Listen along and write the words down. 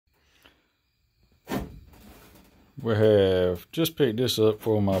We have just picked this up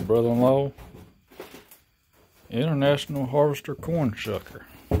for my brother-in-law. International Harvester Corn Shucker.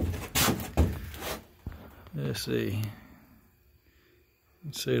 Let's see. You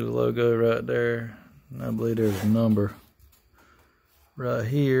can see the logo right there. And I believe there's a number right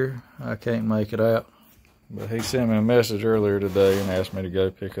here. I can't make it out. But he sent me a message earlier today and asked me to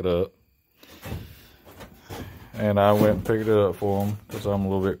go pick it up. And I went and picked it up for him because I'm a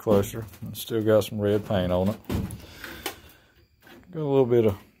little bit closer. It's still got some red paint on it. Got a little bit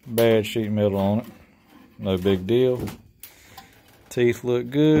of bad sheet metal on it. No big deal. Teeth look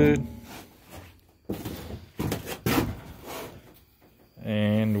good.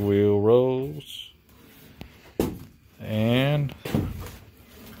 And wheel rolls. And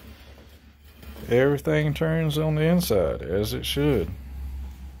everything turns on the inside as it should.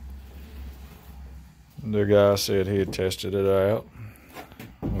 The guy said he had tested it out.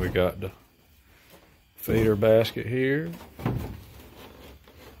 We got the feeder basket here.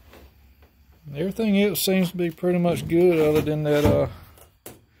 Everything else seems to be pretty much good other than that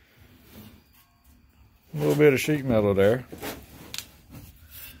little bit of sheet metal there.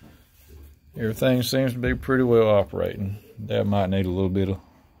 Everything seems to be pretty well operating. That might need a little bit of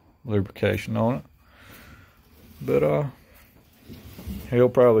lubrication on it. But he'll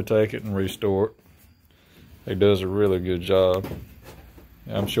probably take it and restore it. He does a really good job.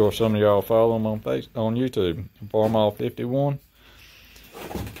 I'm sure some of y'all follow him on YouTube. Farmall 51.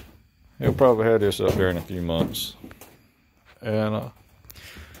 He'll probably have this up there in a few months. And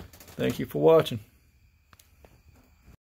thank you for watching.